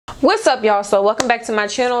What's up, y'all? So welcome back to my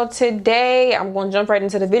channel. Today I'm going to jump right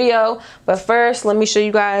into the video, but first let me show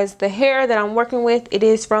you guys the hair that I'm working with. It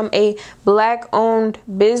is from a black owned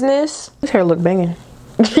business. This hair look banging.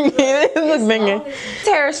 It looks banging. This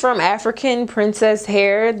hair is from African Princess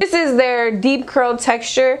Hair. This is their deep curl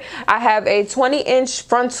texture. I have a 20-inch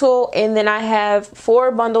frontal, and then I have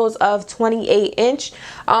 4 bundles of 28-inch.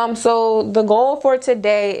 So the goal for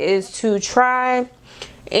today is to try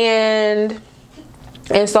and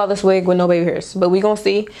install this wig with no baby hairs, but we gonna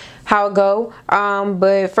see how it go.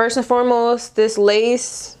 But first and foremost, this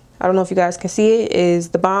lace, I don't know if you guys can see it, is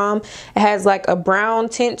the bomb. It has like a brown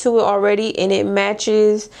tint to it already, and it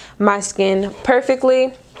matches my skin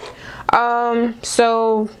perfectly.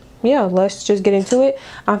 So yeah, let's just get into it.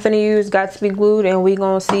 I'm finna use Got to Be Glued, and we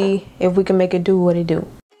gonna see if we can make it do what it do.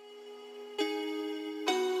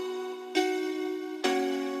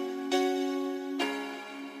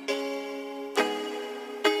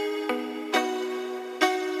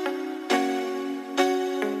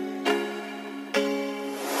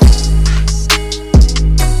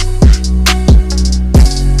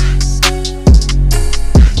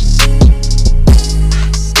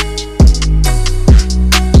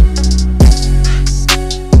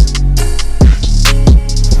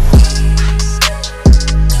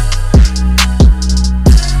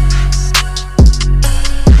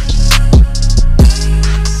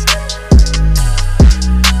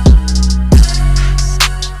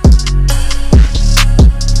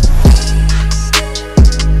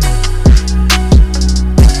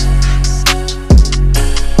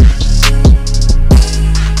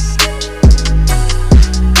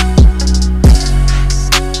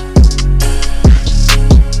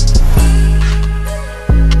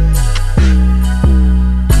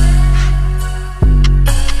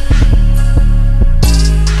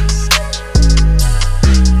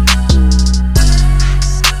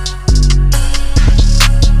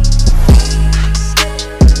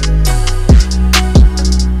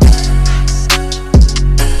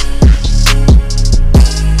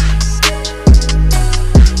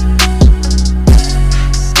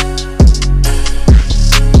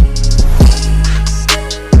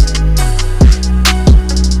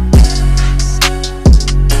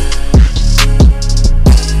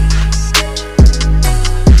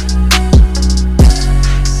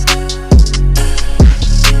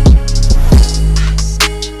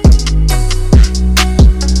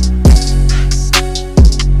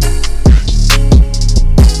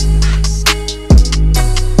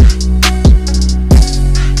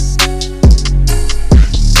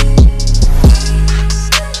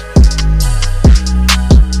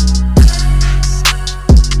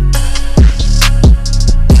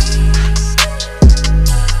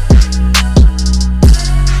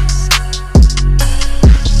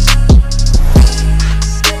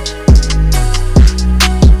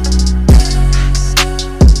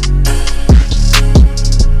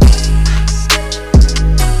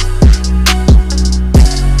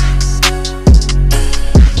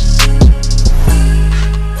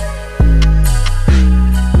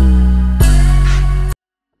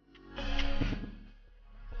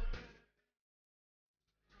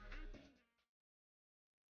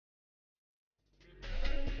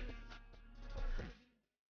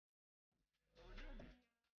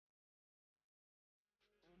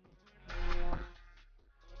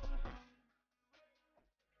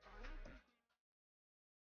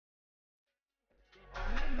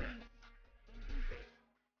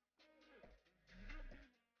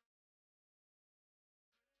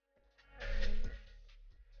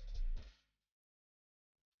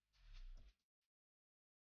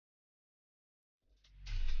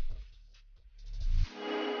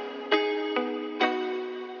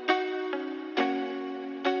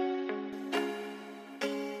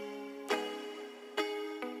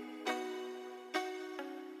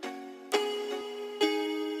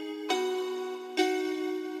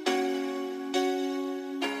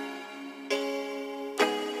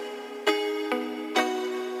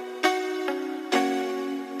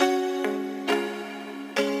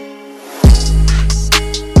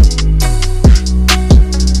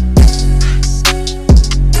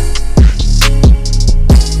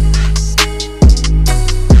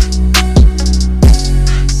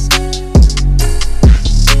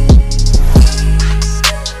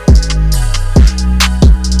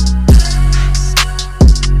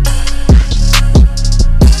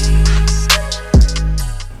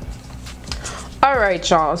 Alright,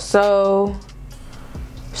 y'all, so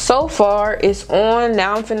far it's on.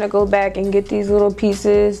 Now I'm finna go back and get these little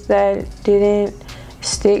pieces that didn't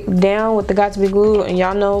stick down with the Got to Be Glued, and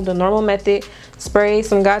y'all know the normal method. Spray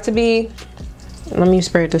some Got to Be Let me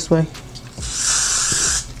spray it this way.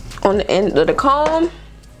 On the end of the comb.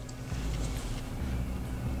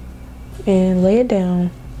 And lay it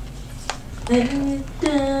down. Lay it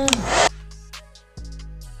down.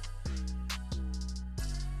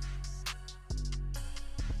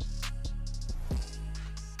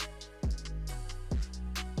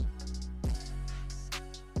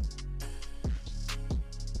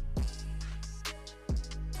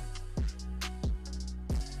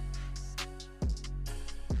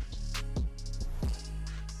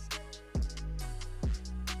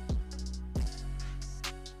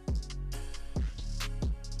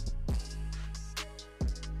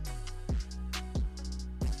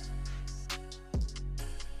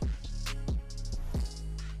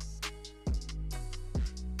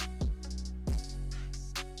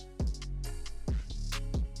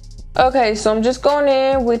 Okay, so I'm just going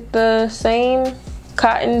in with the same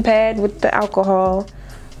cotton pad with the alcohol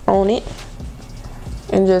on it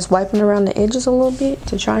and just wiping around the edges a little bit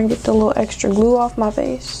to try and get the little extra glue off my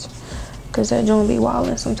face, because that joint be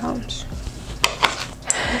wilding sometimes.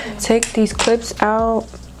 Take these clips out.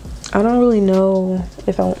 I don't really know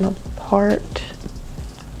if I want them apart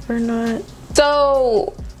or not.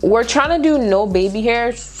 So we're trying to do no baby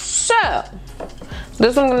hair, so this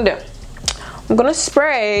is what I'm gonna do. I'm gonna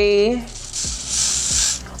spray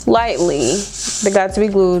lightly the got to be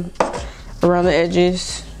glued around the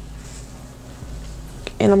edges,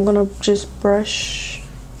 and I'm gonna just brush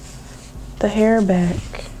the hair back.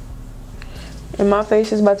 And my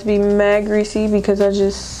face is about to be mad greasy because I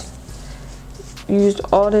just used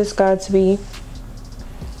all this got to be,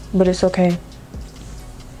 but it's okay.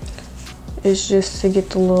 It's just to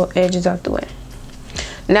get the little edges out the way.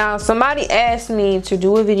 Now somebody asked me to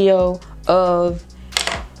do a video of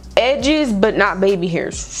edges but not baby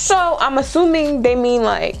hairs, so I'm assuming they mean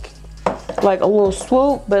like a little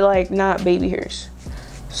swoop but like not baby hairs.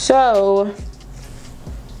 So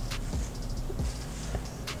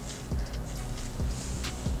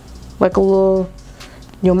like a little,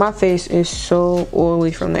 yo, my face is so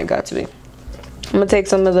oily from that got to be. I'm gonna take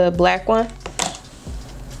some of the black one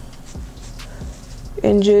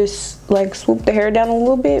and just like swoop the hair down a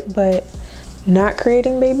little bit, but not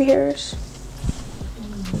creating baby hairs.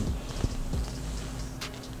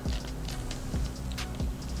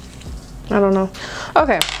 I don't know.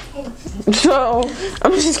 Okay, so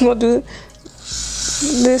I'm just gonna do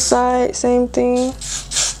this side, same thing.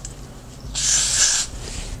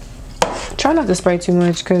 Try not to spray too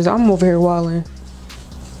much because I'm over here wilding.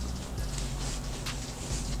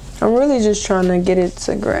 I'm really just trying to get it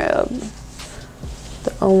to grab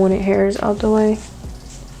the unwanted hairs out the way.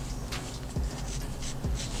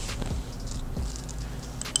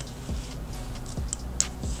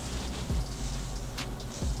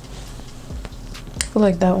 I feel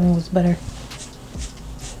like that one was better.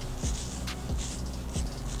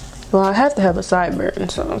 Well, I have to have a sideburn,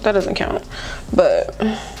 so that doesn't count. But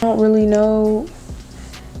I don't really know,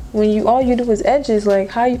 when all you do is edges, like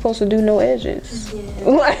how you supposed to do no edges? Yeah.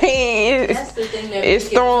 Like that's the thing that it's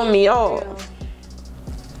throwing me off.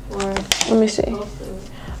 Let me see.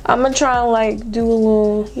 I'm gonna try and like do a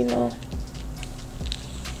little, you know,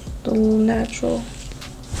 the little natural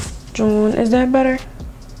joint. Is that better?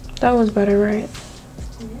 That was better, right?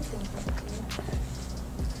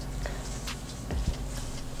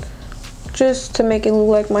 Just to make it look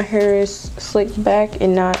like my hair is slicked back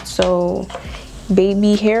and not so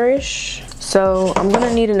baby hairish. So I'm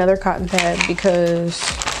gonna need another cotton pad because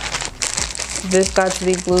this got to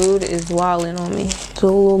be glued is wilding on me. It's a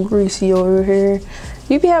little greasy over here.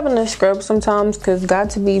 You be having to scrub sometimes because got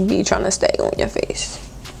to be trying to stay on your face.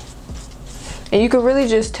 And you can really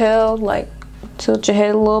just tell, like, tilt your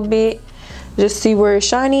head a little bit, just see where it's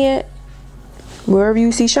shiny at. Wherever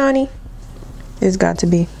you see shiny, it's got to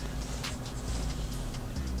be.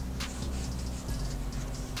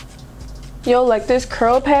 Yo, like this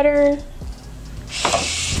curl pattern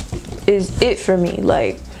is it for me.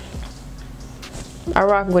 Like, I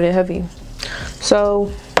rock with it heavy.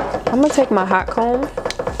 So I'm gonna take my hot comb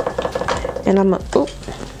and I'm gonna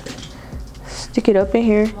stick it up in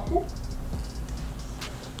here,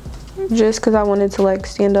 just because I wanted to like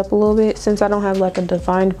stand up a little bit since I don't have like a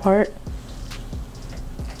defined part.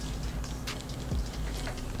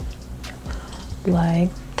 Like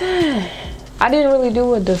that. I didn't really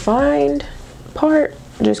do a defined part,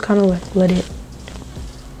 just kind of like let it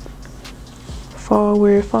fall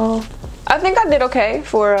where it falls. I think I did okay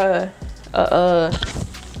for a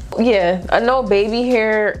no baby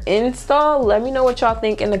hair install. Let me know what y'all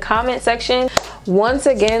think in the comment section. Once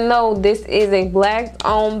again though, this is a black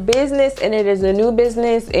owned business and it is a new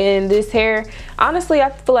business. And this hair, honestly, I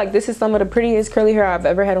feel like this is some of the prettiest curly hair I've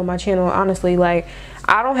ever had on my channel. Honestly, like,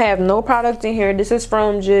 I don't have no product in here. This is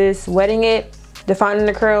from just wetting it, defining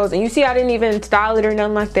the curls. And you see I didn't even style it or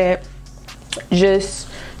nothing like that, just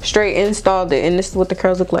straight installed it. And this is what the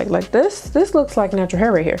curls look like this looks like natural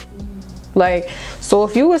hair right here. Like, so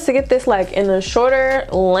if you was to get this like in a shorter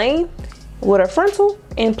length with a frontal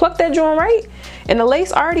and pluck that joint right and the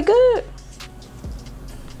lace already good,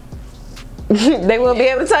 they will be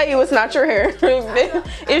able to tell you it's not your hair.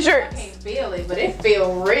 It's yours. I can't feel it, but it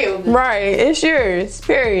feels real good. Right, it's yours,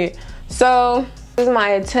 period. So this is my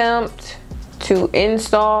attempt to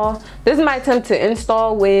install. This is my attempt to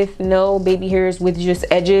install with no baby hairs, with just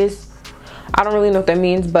edges. I don't really know what that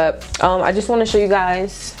means, but I just want to show you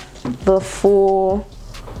guys the full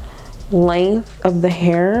length of the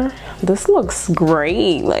hair. This looks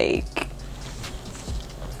great. Like,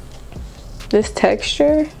 this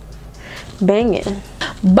texture, banging.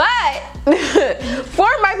 But for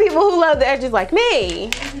my people who love the edges like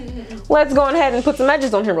me, let's go ahead and put some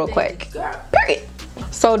edges on here real quick. Period.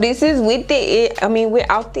 So this is with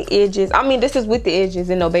without the edges. I mean, this is with the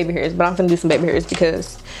edges and no baby hairs, but I'm gonna do some baby hairs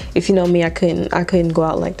because if you know me, I couldn't go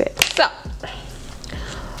out like that. So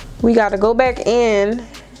we gotta go back in,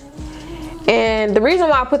 and the reason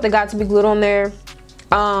why I put the got to be glued on there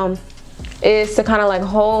is to kind of like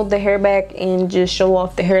hold the hair back and just show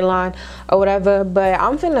off the hairline or whatever. But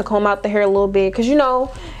I'm finna comb out the hair a little bit because, you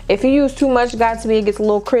know, if you use too much got to be, it gets a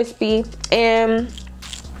little crispy. And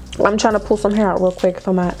I'm trying to pull some hair out real quick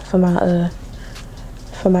for my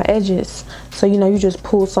edges. So, you know, you just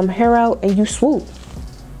pull some hair out and you swoop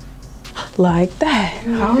like that.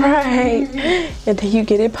 All right, and then you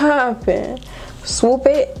get it popping. Swoop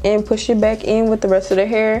it and push it back in with the rest of the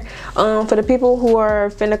hair. For the people who are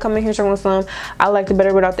finna come in here showing some, I like it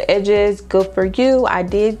better without the edges. Good for you. I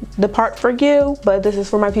did the part for you, but this is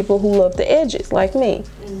for my people who love the edges like me.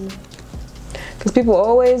 Because people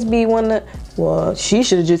always be wanting to, well, she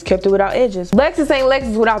should have just kept it without edges. Lexus ain't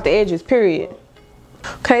Lexus without the edges, period.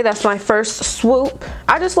 Okay, that's my first swoop.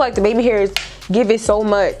 I just like the baby hairs give it so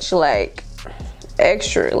much like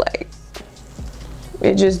extra, like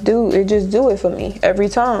it just do it for me every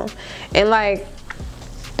time. And like,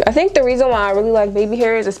 I think the reason why I really like baby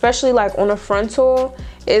hairs, especially like on a frontal,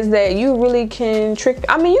 is that you really can trick,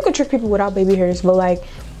 I mean, you can trick people without baby hairs, but like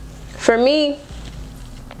for me,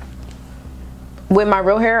 with my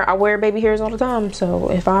real hair, I wear baby hairs all the time. So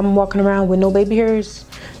if I'm walking around with no baby hairs,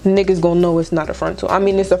 niggas gonna know it's not a frontal. I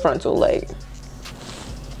mean, it's a frontal. Like,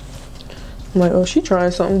 I'm like, oh, she trying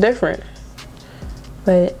something different.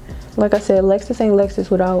 But like I said, Lexus ain't Lexus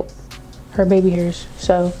without her baby hairs.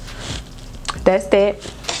 So that's that.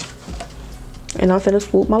 And I'm finna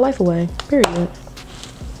swoop my life away, period.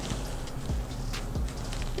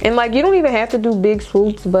 And like, you don't even have to do big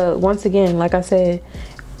swoops, but once again, like I said,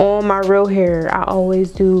 on my real hair, I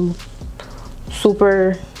always do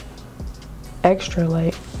super extra.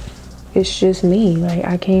 Like, it's just me. Like,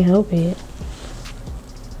 I can't help it.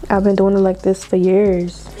 I've been doing it like this for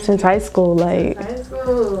years, since high school. Like, high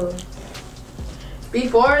school.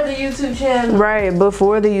 Before the YouTube channel. Right,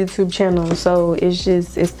 before the YouTube channel. So it's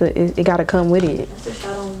just, it gotta come with it. That's just,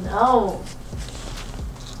 I don't know.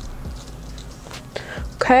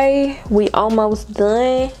 Okay, we almost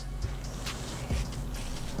done.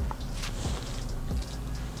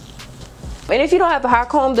 And if you don't have a hot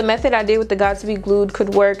comb, the method I did with the got to be glued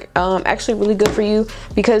could work actually really good for you,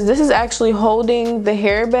 because this is actually holding the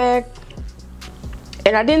hair back.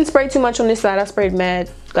 And I didn't spray too much on this side. I sprayed mad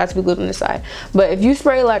got to be glued on this side. But if you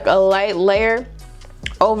spray like a light layer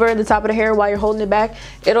over the top of the hair while you're holding it back,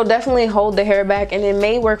 it'll definitely hold the hair back, and it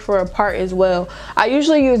may work for a part as well. I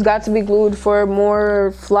usually use got to be glued for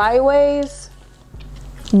more flyaways,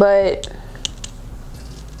 but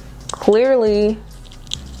clearly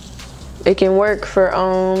it can work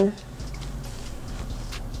for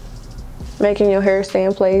making your hair stay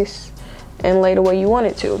in place and lay the way you want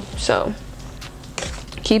it to. So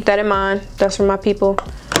keep that in mind. That's for my people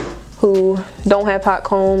who don't have hot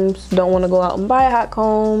combs, don't want to go out and buy a hot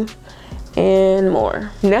comb, and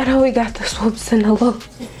more. Now that we got the swoops and the look,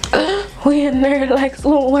 we in there like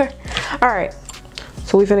some more. All right,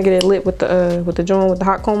 so we finna get it lit with the joint with the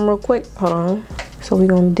hot comb real quick. Hold on. So we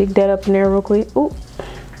gonna dig that up in there real quick. Ooh.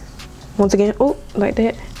 Once again, oh, like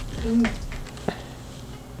that.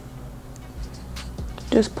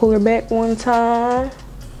 Just pull her back one time.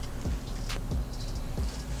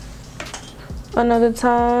 Another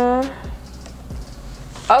time.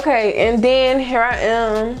 Okay, and then here I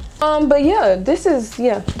am. But yeah, this is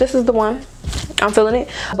the one. I'm feeling it.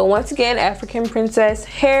 But once again, African Princess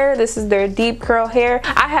hair. This is their deep curl hair.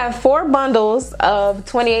 I have 4 bundles of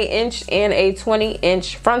 28-inch and a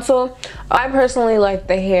 20-inch frontal. I personally like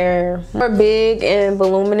the hair more big and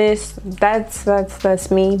voluminous.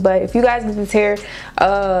 That's me. But if you guys get this hair,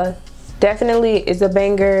 definitely is a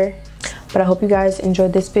banger. But I hope you guys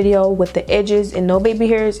enjoyed this video with the edges and no baby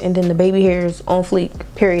hairs, and then the baby hairs on fleek,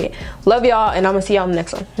 period. Love y'all, and I'm gonna see y'all in the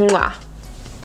next one. Mwah.